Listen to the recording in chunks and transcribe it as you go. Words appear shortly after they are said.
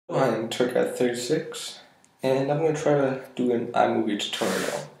I'm Turk36, and I'm going to try to do an iMovie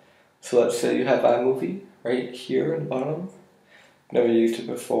tutorial. So let's say you have iMovie right here in the bottom. Never used it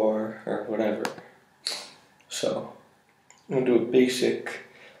before or whatever. So I'm going to do a basic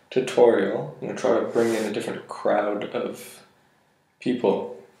tutorial. I'm going to try to bring in a different crowd of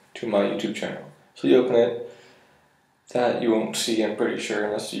people to my YouTube channel. So you open it. That you won't see, I'm pretty sure,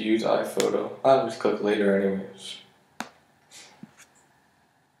 unless you use iPhoto. I'll just click later anyways.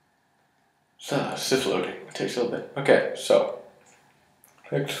 So, it's just loading. It takes a little bit. Okay, so,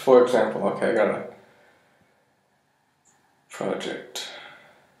 for example, okay, I got a project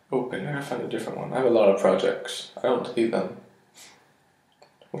open. I gotta find a different one. I have a lot of projects. I don't delete them,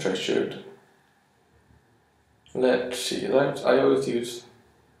 which I should. Let's see. I always use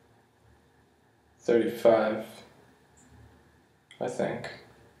 35, I think.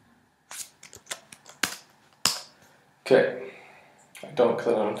 Okay. I don't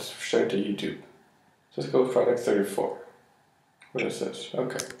because I don't share it to YouTube. So let's go with project 34. What is this?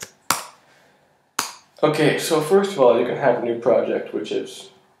 Okay. Okay, so first of all, you can have a new project, which is...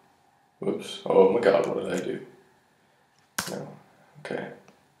 Whoops. Oh my god, what did I do? No. Okay.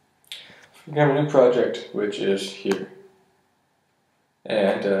 You can have a new project, which is here.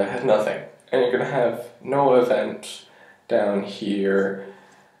 And has nothing. And you're going to have no events down here.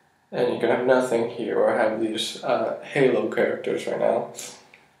 And you can have nothing here, or have these Halo characters right now.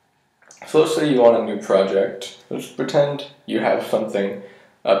 So let's say you want a new project. Let's pretend you have something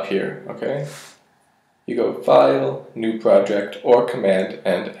up here, okay? You go File, New Project, or Command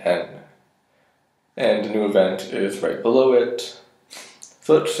and N. And the new event is right below it.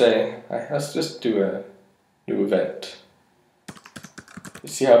 So let's say, let's just do a new event. You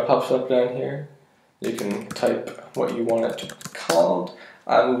see how it pops up down here? You can type what you want it to be called.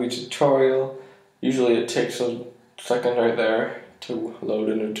 iMovie tutorial. Usually it takes a second right there to load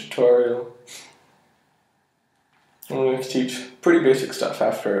a new tutorial. I'm going to teach pretty basic stuff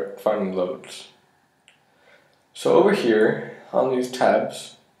after it finally loads. So over here, on these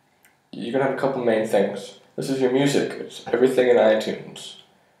tabs, you're going to have a couple main things. This is your music. It's everything in iTunes.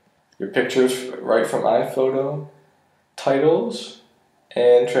 Your pictures right from iPhoto, titles,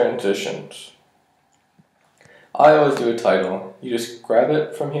 and transitions. I always do a title. You just grab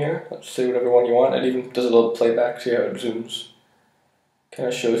it from here, let's say whatever one you want. It even does a little playback, see how it zooms. Kind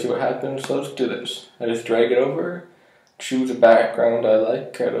of shows you what happens, so let's do this. I just drag it over, choose a background I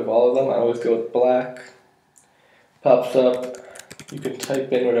like out of all of them. I always go with black. Pops up, you can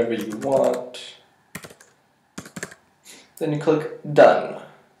type in whatever you want. Then you click done.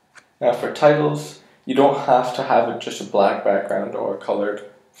 Now for titles, you don't have to have it just a black background or colored.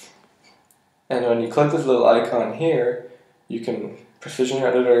 And when you click this little icon here, you can precision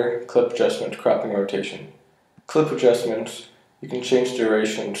editor, clip adjustment, cropping, rotation. Clip adjustments, you can change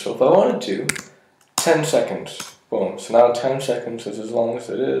duration. So if I wanted to, 10 seconds. Boom. So now 10 seconds is as long as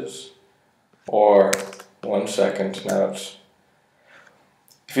it is. Or 1 second. Now it's...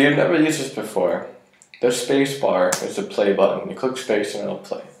 If you've never used this before, the space bar is the play button. You click space and it'll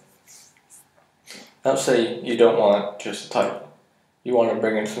play. Now say you don't want just a title. You want to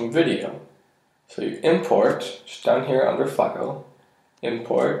bring in some video. So you import, just down here under File,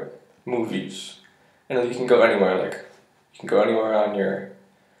 Import, Movies. And then you can go anywhere, like, you can go anywhere on your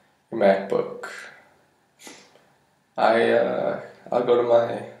MacBook. I'll go to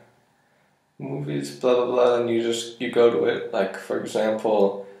my movies, blah blah blah, and you go to it. Like, for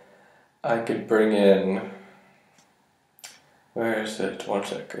example, I could bring in, where is it? 1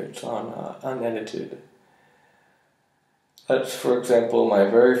 second, it's on unedited. That's, for example, my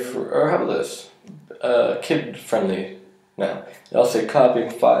or how about this? Kid friendly now. I'll say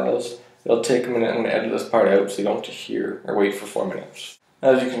copying files. It'll take a minute. I'm going to edit this part out so you don't have to hear or wait for 4 minutes.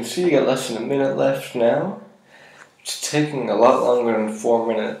 As you can see, you got less than a minute left now. It's taking a lot longer than 4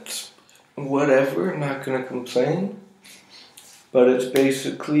 minutes. Whatever, I'm not going to complain. But it's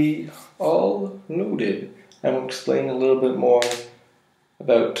basically all loaded. I'm explaining a little bit more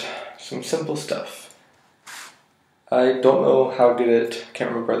about some simple stuff. I don't know how I did it, can't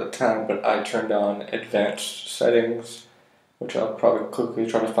remember at the time, but I turned on advanced settings, which I'll probably quickly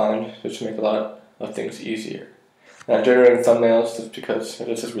try to find just to make a lot of things easier. And I'm generating thumbnails just because it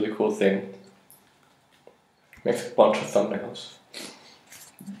is this really cool thing. It makes a bunch of thumbnails.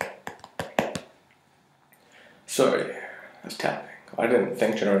 Sorry, I was tapping. I didn't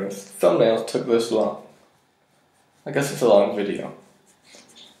think generating thumbnails took this long. I guess it's a long video.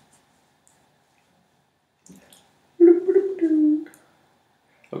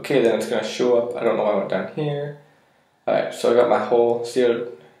 Okay, then it's going to show up. I don't know why I went down here. Alright, so I got my whole, see how,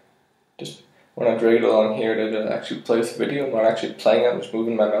 just when I drag it along here, it actually plays the video. I'm not actually playing it, I'm just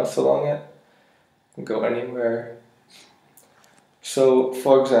moving my mouse along it. I can go anywhere. So,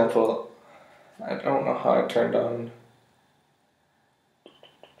 for example, I don't know how I turned on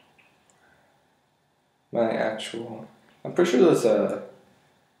my actual. I'm pretty sure there's a,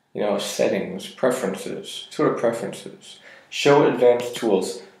 settings, preferences, sort of preferences. Show advanced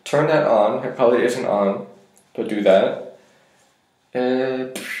tools. Turn that on. It probably isn't on, but do that.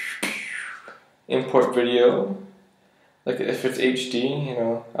 Import video. Like if it's HD,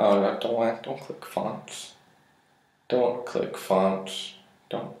 oh, don't click fonts. Don't click fonts.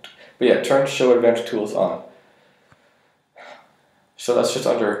 Don't. But yeah, turn show advanced tools on. So that's just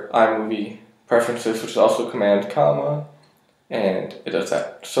under iMovie preferences, which is also command comma, and it does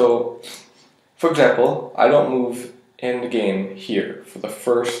that. So, for example, I don't move in the game here for the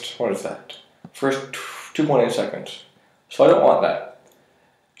first, first 2.8 seconds. So I don't want that.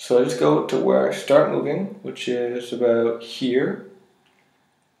 So I just go to where I start moving, which is about here.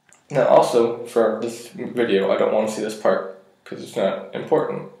 Now also, for this video, I don't want to see this part because it's not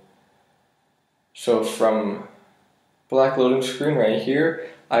important. So from black loading screen right here,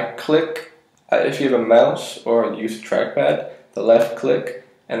 I click, if you have a mouse or use a trackpad, the left click,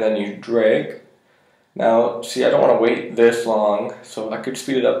 and then you drag. Now, see, I don't want to wait this long, so I could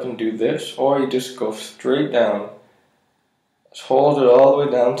speed it up and do this, or you just go straight down, just hold it all the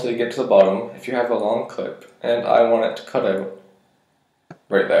way down till you get to the bottom, if you have a long clip, and I want it to cut out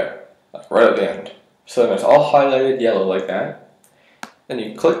right there, right at the end. So then it's all highlighted yellow like that, then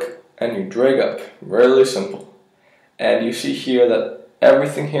you click and you drag up, really simple. And you see here that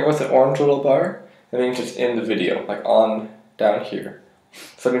everything here with the orange little bar, that means it's in the video, like on down here.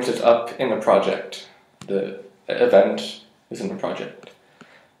 So that means it's up in the project. The event is in the project.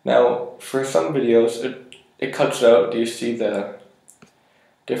 Now, for some videos, it cuts out. Do you see the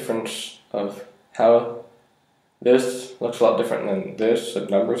difference of how this looks a lot different than this? The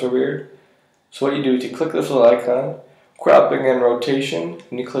numbers are weird. So what you do is you click this little icon, cropping and rotation,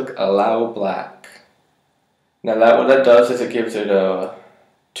 and you click allow black. Now what that does is it gives it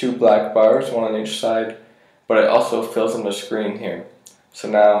 2 black bars, one on each side, but it also fills in the screen here. So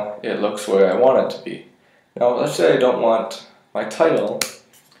now it looks where I want it to be. Now let's say I don't want my title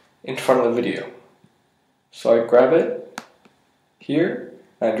in front of the video. So I grab it here,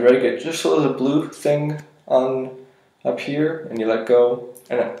 and I drag it just so there's a blue thing on up here, and you let go,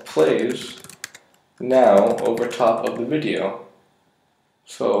 and it plays now over top of the video.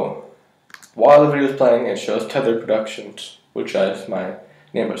 So while the video is playing, it shows Tethered Productions, which is my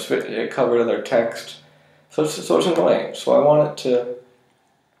name, but it covered other text. So it's annoying. So I want it to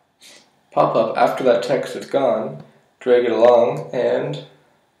pop up after that text is gone, drag it along, and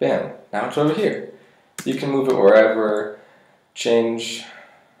bam, now it's over here. You can move it wherever, change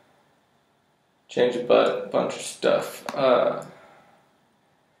a bunch of stuff.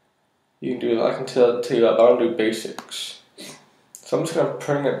 You can do, I can tell you that, but I'll do basics. So I'm just going to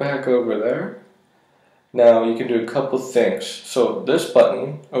bring it back over there. Now you can do a couple things. So this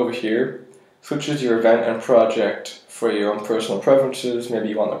button over here switches your event and project for your own personal preferences. Maybe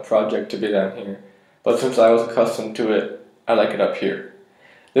you want the project to be down here. But since I was accustomed to it, I like it up here.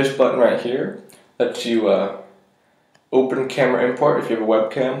 This button right here lets you open camera import. If you have a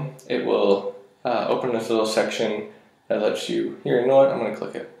webcam, it will open this little section that lets you, here, you know what, I'm going to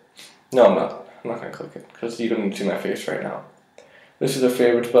click it. No, I'm not going to click it because you don't need to see my face right now. This is a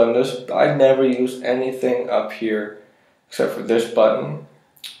favorites button. I never use anything up here except for this button,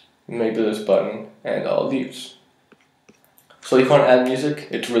 maybe this button, and all these. So if you want to add music,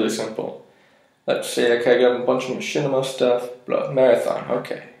 it's really simple. Let's say, okay, I got a bunch of machinima stuff, blah, marathon,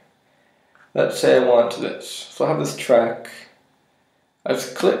 okay. Let's say I want this. So I have this track. I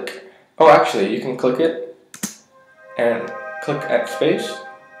just click. Oh, actually, you can click it and click at space,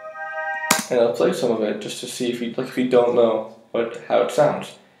 and it'll play some of it just to see if you don't know how it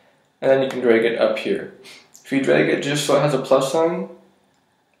sounds. And then you can drag it up here. If you drag it just so it has a plus sign,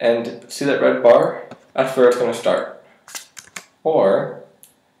 and see that red bar, that's where it's going to start. Or,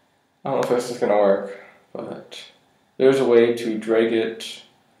 I don't know if this is going to work, but there's a way to drag it.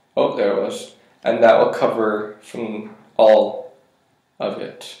 Oh, there it was. And that will cover from all of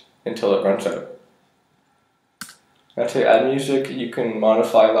it until it runs out. Now to add music, you can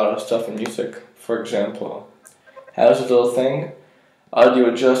modify a lot of stuff in music. For example, how's this little thing?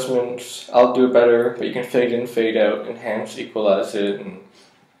 Audio adjustments, I'll do it better, but you can fade in, fade out, enhance, equalize it, and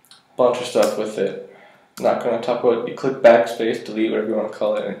a bunch of stuff with it. I'm not going to talk about it. You click backspace, delete, whatever you want to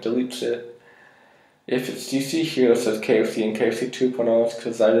call it, and it deletes it. If it's, you see here it says KFC and KFC 2.0, it's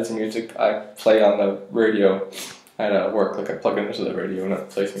because that is music I play on the radio. at work, like I plug it into the radio and it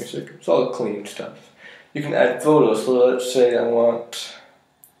plays music. It's all clean stuff. You can add photos, so let's say I don't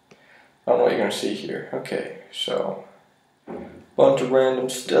know what you're going to see here. Okay, so bunch of random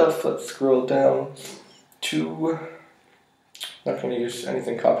stuff. Let's scroll down to, not going to use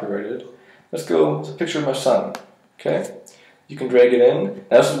anything copyrighted. Let's go with a picture of my son. Okay, you can drag it in.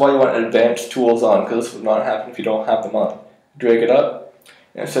 Now, this is why you want advanced tools on, because this would not happen if you don't have them on. Drag it up,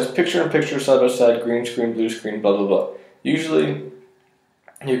 and it says picture in picture, side by side, green screen, blue screen, blah blah blah. Usually,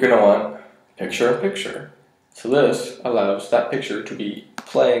 you're going to want picture in picture. So this allows that picture to be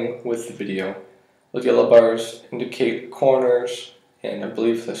playing with the video. The yellow bars indicate corners, and I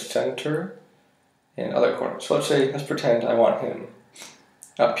believe the center, and other corners. So let's pretend I want him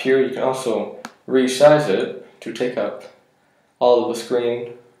up here. You can also resize it to take up all of the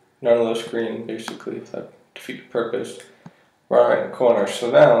screen, none of the screen, basically, if that defeats the purpose. Right in the corner. So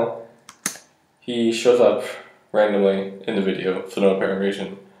now he shows up randomly in the video for no apparent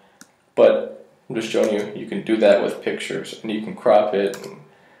reason. But I'm just showing you, you can do that with pictures, and you can crop it. And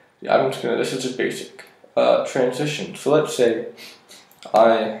this is just basic transition. So let's say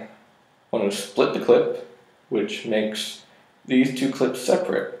I want to split the clip, which makes these two clips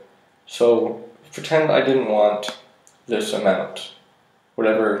separate. So pretend I didn't want this amount.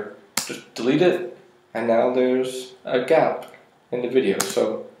 Whatever, just delete it, and now there's a gap in the video.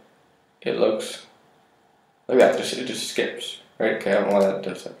 So it looks like that. It just skips, right? Okay, I don't know why that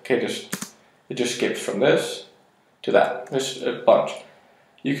does that. Okay, it just skips from this to that. There's a bunch.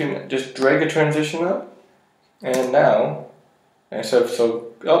 You can just drag a transition up, and now, now it's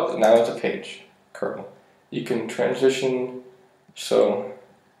a page curl. You can transition so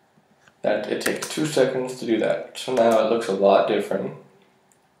that it takes 2 seconds to do that. So now it looks a lot different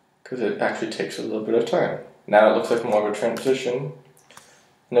because it actually takes a little bit of time. Now it looks like more of a transition,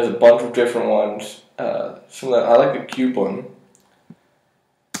 and there's a bunch of different ones. I like the cube one.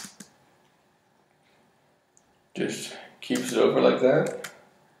 Just keeps it over like that.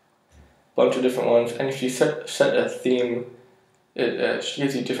 Bunch of different ones, and if you set a theme, it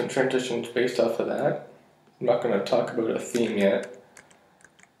gives you different transitions based off of that. I'm not going to talk about a theme yet.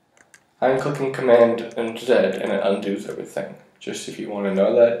 I'm clicking Command and Z, and it undoes everything. Just if you want to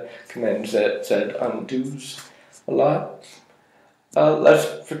know that, Command Z undoes a lot.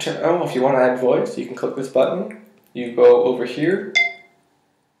 Let's pretend. Oh, if you want to add voice, you can click this button. You go over here,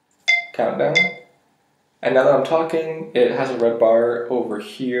 countdown, and now that I'm talking, it has a red bar over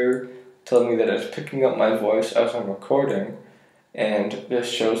here telling me that it's picking up my voice as I'm recording, and this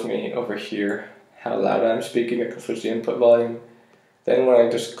shows me over here how loud I'm speaking. I can switch the input volume. Then when I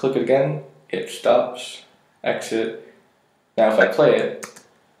just click it again, it stops, exit. Now if I play it,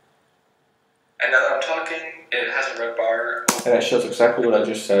 and now that I'm talking, it has a red bar, and it shows exactly what I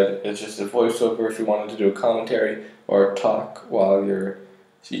just said. It's just a voiceover if you wanted to do a commentary or talk while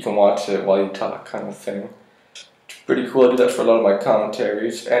so you can watch it while you talk kind of thing. It's pretty cool. I do that for a lot of my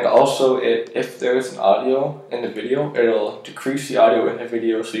commentaries, and also if there's an audio in the video, it'll decrease the audio in the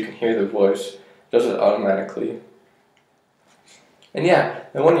video so you can hear the voice. It does it automatically. And yeah,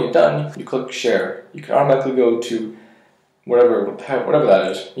 and when you're done, you click share. You can automatically go to whatever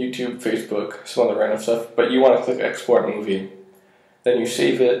that is, YouTube, Facebook, some other random stuff, but you want to click export movie. Then you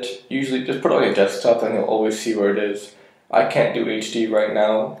save it. Usually just put it on your desktop and you'll always see where it is. I can't do HD right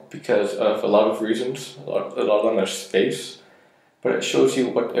now because of a lot of reasons. A lot of them are space, but it shows you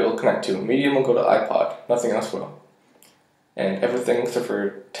what it will connect to. Medium will go to iPod, nothing else will. And everything except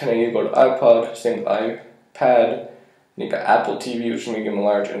for 1080 will go to iPod, same with iPad. You got Apple TV, which is medium and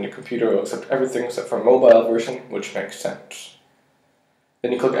large, and your computer will accept everything except for a mobile version, which makes sense.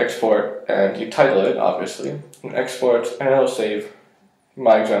 Then you click export, and you title it, obviously, and export, and it'll save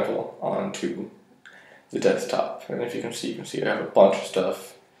my example onto the desktop. And if you can see I have a bunch of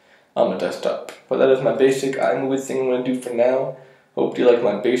stuff on my desktop. But that is my basic iMovie thing I'm going to do for now. Hope you like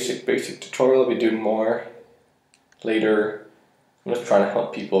my basic tutorial. I'll be doing more later. I'm just trying to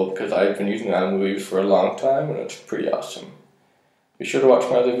help people because I've been using iMovie for a long time and it's pretty awesome. Be sure to watch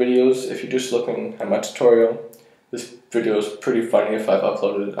my other videos if you're just looking at my tutorial. This video is pretty funny. If I've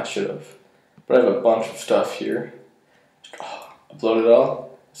uploaded it, I should have. But I have a bunch of stuff here. Upload it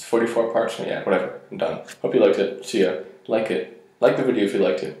all. It's 44 parts, and yeah, whatever. I'm done. Hope you liked it. See ya. Like it. Like the video if you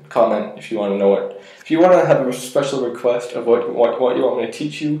liked it. Comment if you want to know it. If you want to have a special request of what you want me to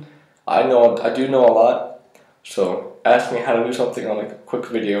teach you, I do know a lot. So ask me how to do something. I'll make a quick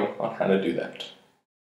video on how to do that.